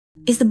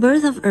Is the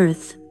birth of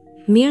Earth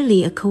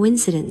merely a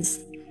coincidence?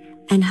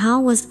 And how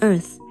was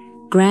Earth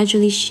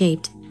gradually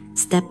shaped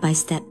step by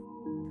step?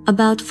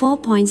 About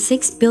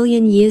 4.6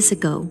 billion years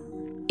ago,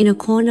 in a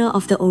corner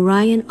of the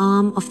Orion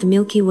arm of the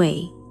Milky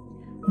Way,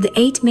 the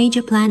 8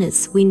 major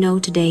planets we know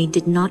today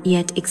did not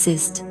yet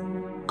exist,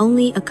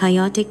 only a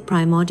chaotic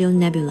primordial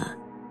nebula.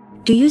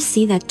 Do you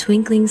see that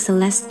twinkling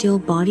celestial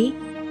body?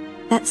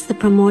 That's the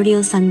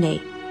primordial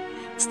Sunday.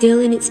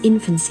 Still in its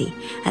infancy,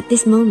 at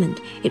this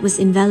moment it was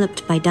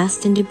enveloped by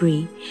dust and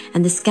debris,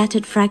 and the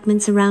scattered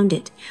fragments around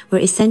it were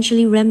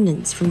essentially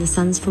remnants from the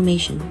sun's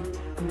formation.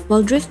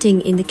 While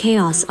drifting in the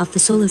chaos of the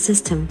solar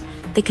system,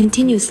 they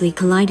continuously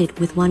collided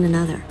with one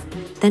another,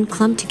 then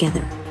clumped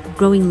together,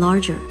 growing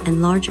larger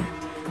and larger.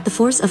 The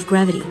force of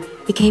gravity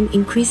became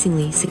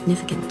increasingly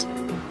significant.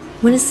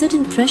 When a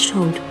certain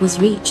threshold was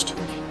reached,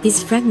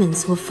 these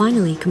fragments were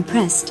finally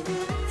compressed,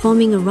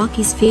 forming a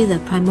rocky sphere, the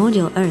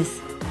primordial Earth.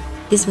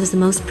 This was the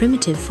most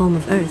primitive form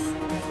of Earth,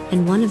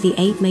 and one of the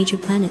 8 major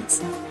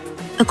planets.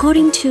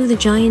 According to the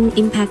giant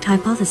impact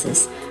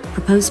hypothesis,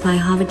 proposed by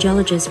Harvard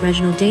geologist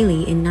Reginald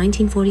Daly in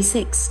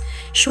 1946,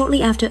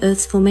 shortly after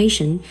Earth's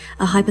formation,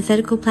 a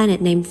hypothetical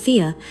planet named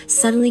Theia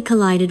suddenly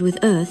collided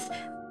with Earth.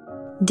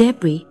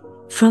 Debris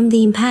from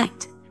the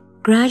impact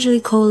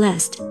gradually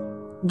coalesced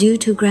due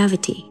to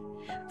gravity,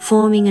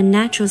 forming a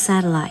natural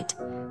satellite,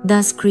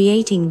 thus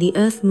creating the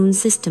Earth-Moon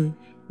system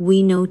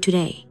we know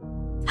today.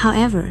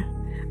 However,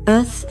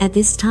 Earth at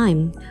this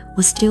time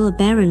was still a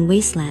barren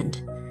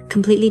wasteland,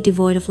 completely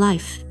devoid of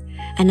life,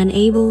 and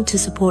unable to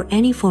support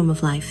any form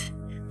of life.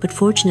 But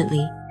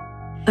fortunately,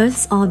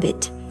 Earth's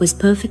orbit was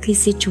perfectly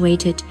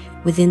situated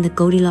within the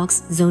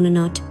Goldilocks zone,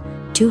 not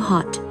too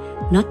hot,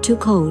 not too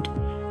cold.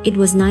 It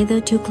was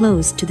neither too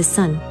close to the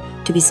sun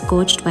to be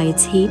scorched by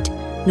its heat,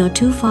 nor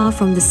too far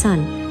from the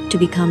sun to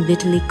become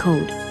bitterly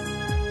cold.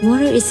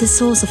 Water is the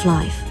source of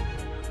life.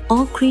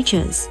 All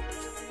creatures,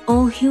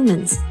 all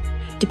humans,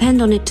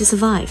 depend on it to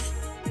survive.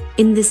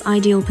 In this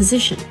ideal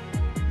position,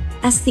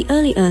 as the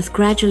early Earth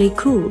gradually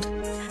cooled,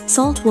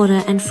 salt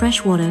water and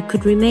fresh water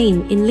could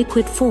remain in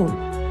liquid form,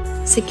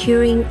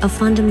 securing a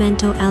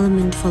fundamental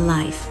element for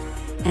life,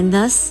 and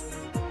thus,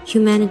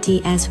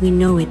 humanity as we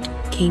know it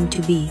came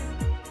to be.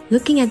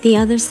 Looking at the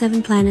other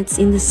 7 planets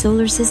in the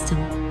solar system,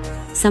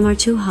 some are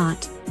too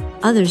hot,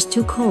 others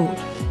too cold.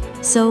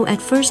 So at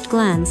first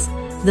glance,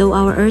 though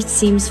our Earth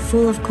seems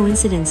full of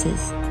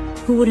coincidences,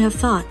 who would have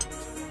thought?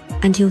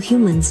 Until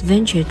humans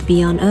ventured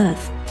beyond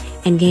Earth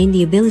and gained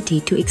the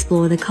ability to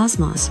explore the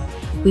cosmos,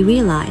 we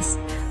realize,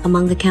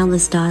 among the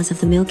countless stars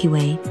of the Milky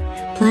Way,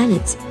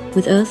 planets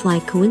with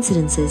Earth-like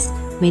coincidences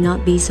may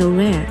not be so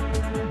rare.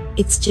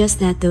 It's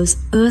just that those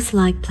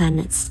Earth-like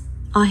planets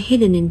are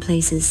hidden in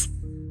places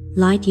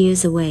light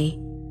years away,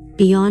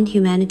 beyond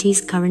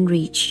humanity's current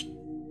reach.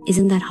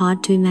 Isn't that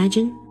hard to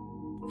imagine?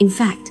 In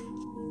fact,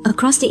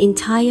 across the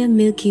entire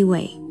Milky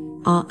Way,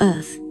 our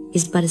Earth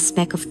is but a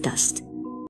speck of dust.